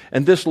adultery.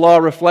 And this law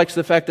reflects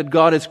the fact that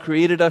God has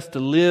created us to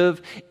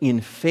live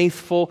in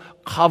faithful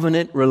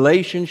covenant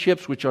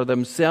relationships, which are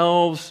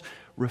themselves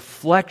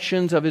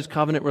reflections of his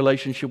covenant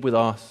relationship with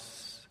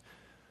us.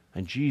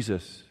 And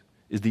Jesus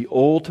is the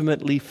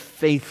ultimately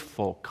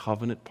faithful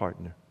covenant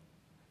partner.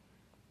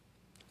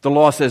 The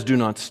law says, do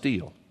not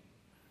steal.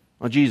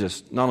 Well,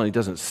 Jesus not only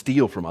doesn't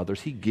steal from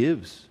others, he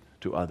gives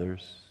to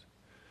others.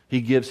 He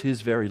gives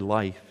his very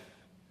life.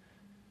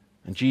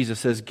 And Jesus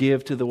says,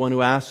 give to the one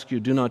who asks you.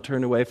 Do not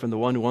turn away from the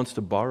one who wants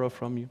to borrow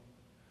from you.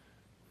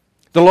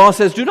 The law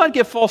says, do not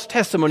give false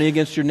testimony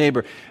against your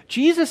neighbor.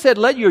 Jesus said,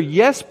 let your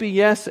yes be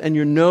yes and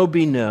your no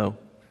be no.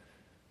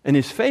 And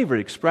his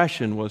favorite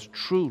expression was,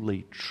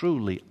 truly,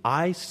 truly,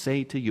 I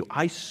say to you,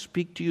 I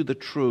speak to you the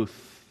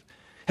truth.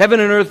 Heaven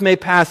and earth may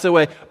pass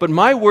away, but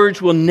my words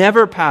will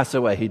never pass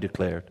away, he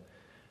declared.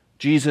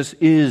 Jesus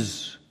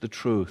is the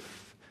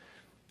truth,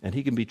 and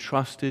he can be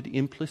trusted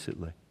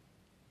implicitly.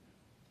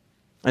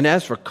 And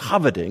as for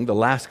coveting, the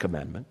last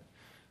commandment,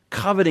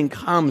 coveting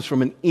comes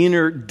from an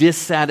inner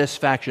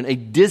dissatisfaction, a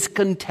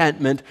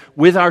discontentment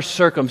with our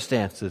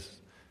circumstances,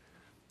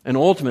 and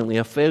ultimately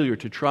a failure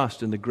to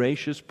trust in the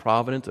gracious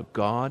providence of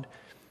God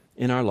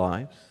in our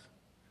lives.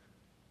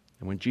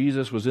 And when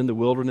Jesus was in the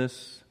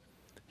wilderness,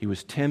 he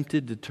was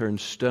tempted to turn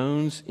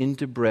stones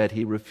into bread.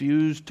 He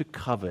refused to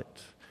covet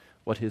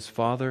what his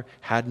Father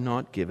had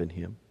not given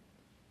him.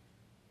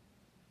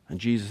 And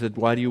Jesus said,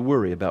 why do you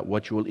worry about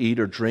what you will eat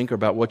or drink or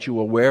about what you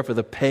will wear? For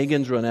the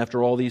pagans run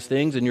after all these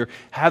things, and your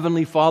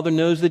heavenly Father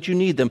knows that you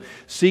need them.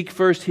 Seek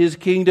first his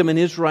kingdom and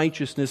his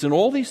righteousness, and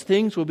all these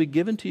things will be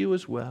given to you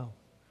as well.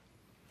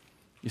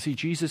 You see,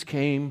 Jesus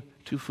came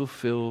to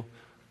fulfill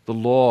the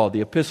law.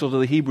 The Epistle to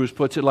the Hebrews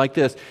puts it like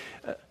this.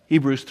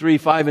 Hebrews 3,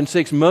 5, and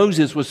 6.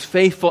 Moses was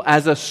faithful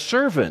as a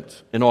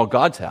servant in all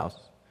God's house,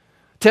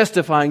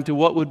 testifying to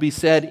what would be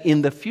said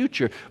in the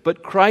future.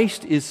 But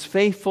Christ is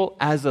faithful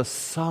as a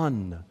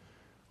son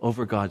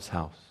over God's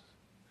house.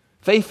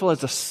 Faithful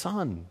as a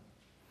son.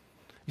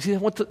 You see,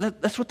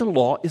 that's what the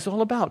law is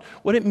all about.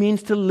 What it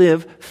means to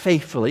live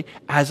faithfully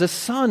as a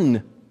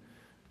son.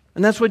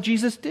 And that's what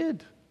Jesus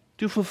did,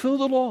 to fulfill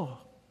the law.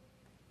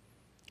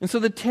 And so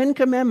the Ten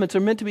Commandments are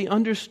meant to be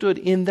understood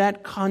in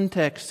that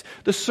context.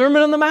 The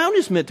Sermon on the Mount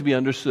is meant to be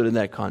understood in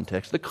that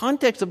context. The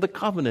context of the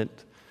covenant.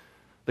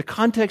 The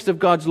context of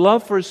God's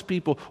love for his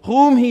people,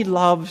 whom he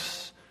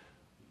loves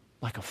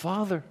like a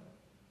father.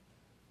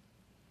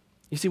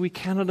 You see, we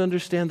cannot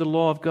understand the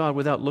law of God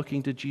without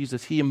looking to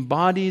Jesus. He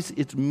embodies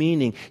its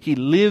meaning. He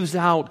lives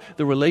out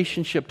the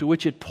relationship to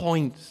which it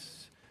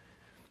points.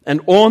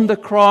 And on the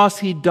cross,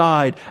 he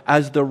died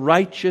as the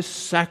righteous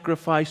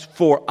sacrifice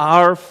for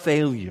our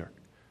failure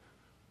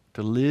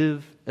to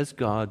live as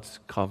God's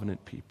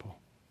covenant people.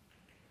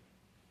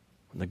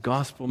 And the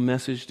gospel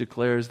message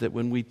declares that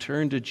when we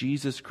turn to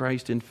Jesus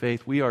Christ in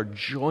faith, we are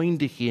joined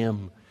to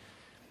him.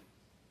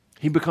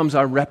 He becomes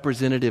our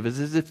representative. It's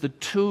as if the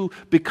two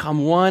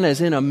become one, as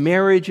in a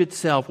marriage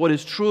itself. What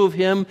is true of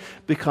him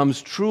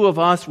becomes true of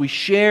us. We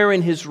share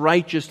in his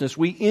righteousness.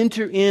 We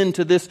enter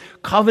into this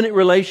covenant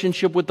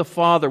relationship with the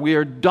Father. We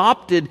are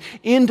adopted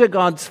into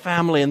God's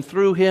family, and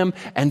through him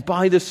and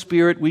by the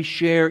Spirit we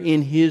share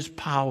in his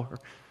power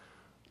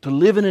to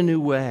live in a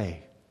new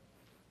way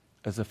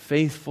as a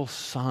faithful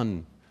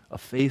son, a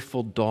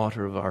faithful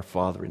daughter of our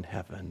Father in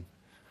heaven.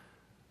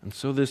 And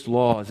so this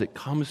law, as it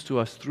comes to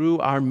us through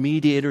our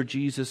mediator,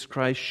 Jesus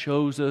Christ,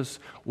 shows us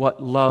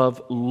what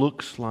love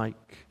looks like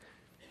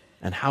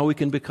and how we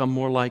can become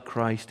more like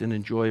Christ and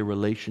enjoy a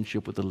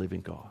relationship with the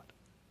living God.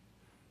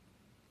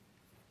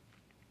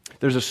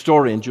 There's a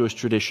story in Jewish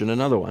tradition,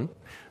 another one.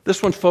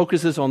 This one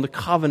focuses on the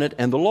covenant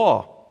and the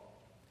law.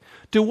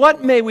 To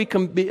what may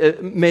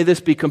this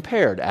be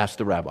compared, asked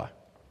the rabbi.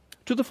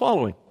 To the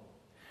following.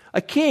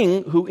 A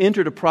king who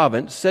entered a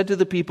province said to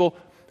the people,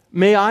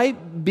 "May I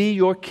be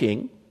your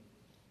king?"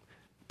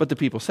 But the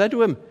people said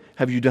to him,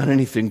 "Have you done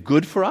anything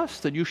good for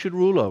us that you should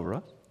rule over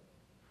us?"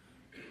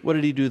 What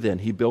did he do then?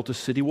 He built a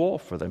city wall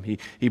for them.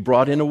 He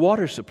brought in a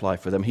water supply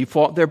for them. He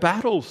fought their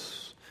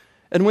battles.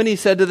 And when he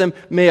said to them,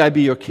 "May I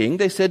be your king?"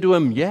 they said to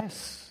him,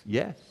 "Yes,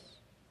 yes."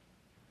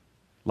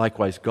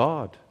 Likewise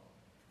God.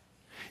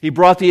 He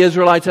brought the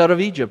Israelites out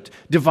of Egypt,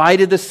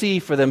 divided the sea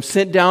for them,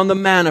 sent down the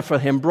manna for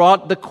him,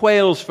 brought the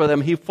quails for them.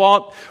 He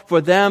fought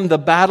for them the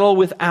battle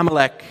with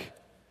Amalek.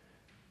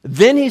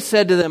 Then he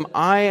said to them,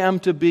 I am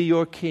to be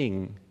your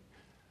king.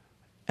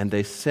 And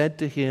they said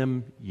to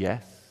him,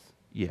 yes,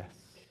 yes.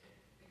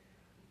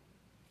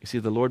 You see,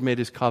 the Lord made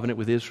his covenant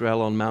with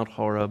Israel on Mount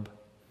Horeb,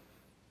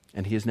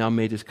 and he has now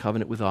made his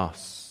covenant with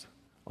us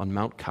on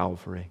Mount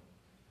Calvary.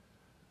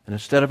 And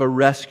instead of a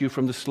rescue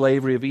from the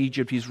slavery of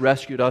Egypt, he's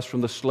rescued us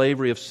from the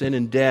slavery of sin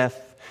and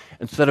death.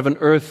 Instead of an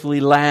earthly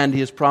land,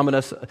 he has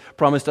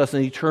promised us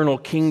an eternal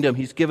kingdom.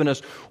 He's given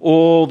us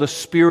all the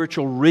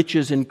spiritual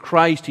riches in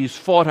Christ. He's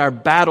fought our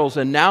battles,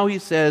 and now he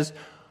says,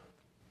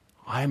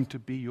 I am to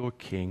be your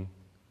king.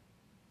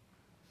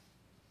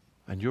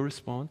 And your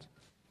response?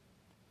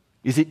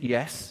 Is it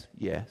yes?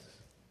 Yes.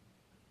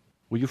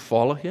 Will you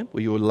follow him?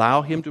 Will you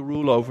allow him to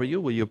rule over you?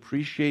 Will you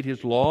appreciate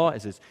his law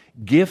as his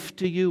gift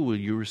to you? Will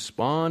you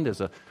respond as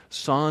a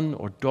son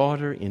or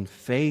daughter in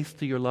faith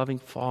to your loving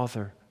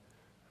Father?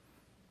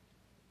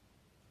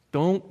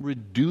 Don't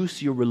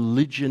reduce your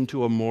religion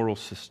to a moral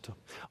system.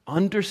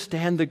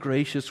 Understand the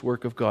gracious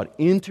work of God.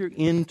 Enter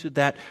into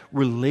that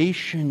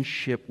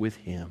relationship with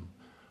him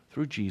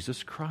through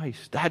Jesus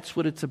Christ. That's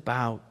what it's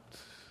about.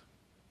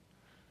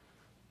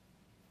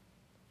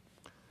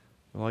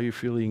 Well, are you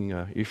feeling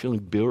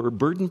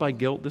burdened by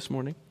guilt this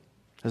morning?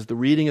 Has the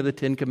reading of the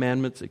Ten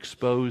Commandments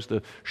exposed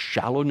the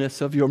shallowness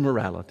of your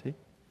morality?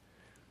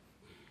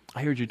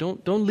 I urge you,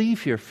 don't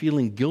leave here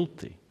feeling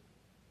guilty.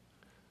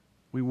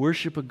 We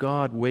worship a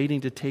God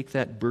waiting to take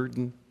that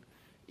burden,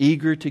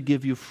 eager to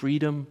give you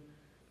freedom,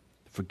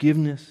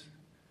 forgiveness,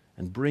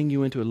 and bring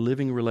you into a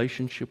living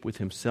relationship with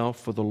himself.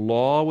 For the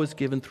law was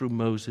given through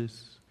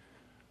Moses.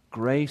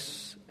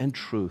 Grace and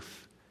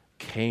truth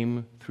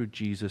came through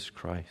Jesus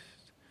Christ.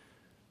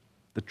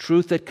 The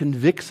truth that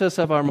convicts us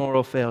of our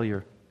moral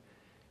failure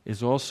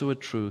is also a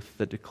truth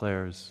that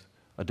declares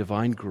a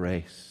divine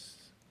grace,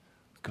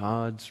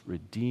 God's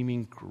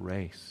redeeming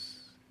grace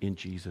in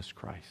Jesus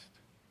Christ.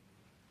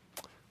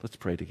 Let's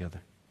pray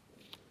together.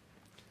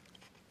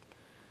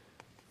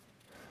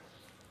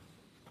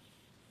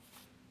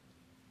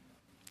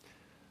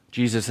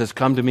 Jesus says,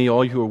 come to me,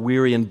 all you who are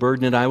weary and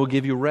burdened, and I will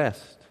give you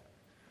rest.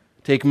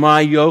 Take my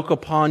yoke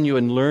upon you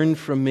and learn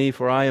from me,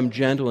 for I am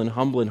gentle and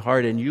humble in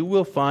heart, and you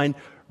will find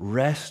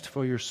rest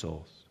for your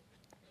souls.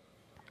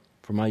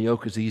 For my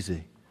yoke is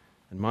easy,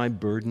 and my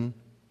burden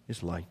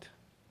is light.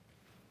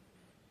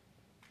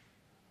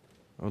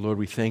 Oh Lord,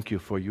 we thank you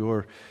for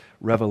your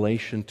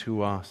revelation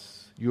to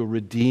us, your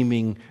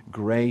redeeming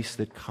grace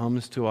that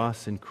comes to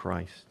us in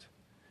Christ.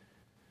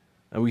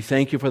 And we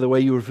thank you for the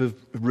way you have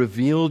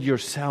revealed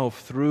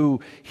yourself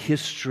through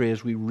history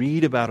as we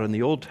read about it in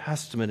the Old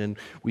Testament, and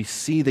we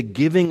see the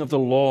giving of the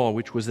law,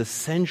 which was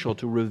essential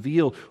to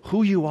reveal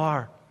who you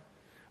are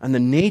and the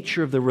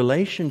nature of the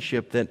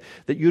relationship that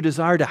you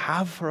desire to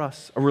have for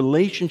us, a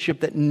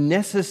relationship that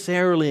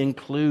necessarily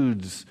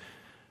includes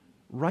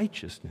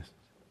righteousness.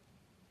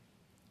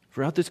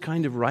 Without this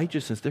kind of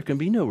righteousness, there can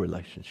be no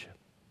relationship.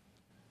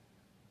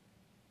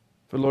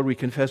 For Lord, we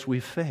confess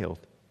we've failed.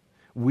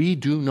 We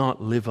do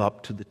not live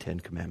up to the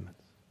Ten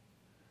Commandments.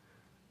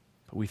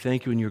 But we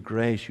thank you in your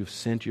grace, you've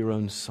sent your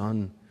own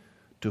Son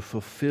to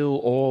fulfill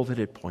all that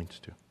it points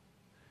to.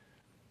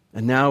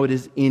 And now it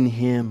is in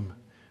him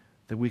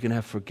that we can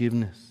have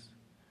forgiveness,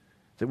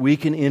 that we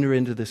can enter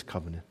into this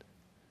covenant.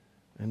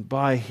 And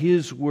by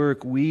his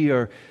work we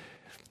are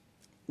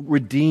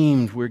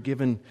redeemed, we're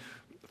given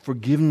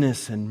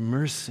forgiveness and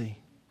mercy.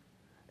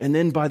 And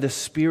then by the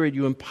Spirit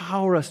you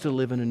empower us to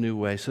live in a new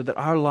way so that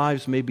our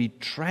lives may be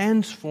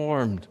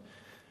transformed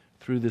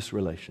through this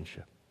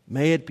relationship.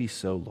 May it be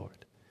so,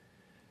 Lord.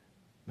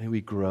 May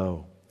we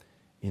grow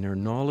in our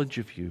knowledge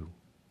of you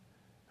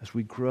as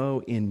we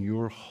grow in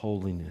your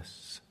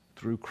holiness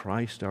through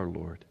Christ our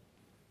Lord.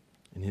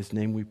 In his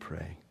name we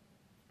pray.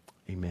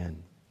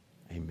 Amen.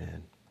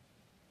 Amen.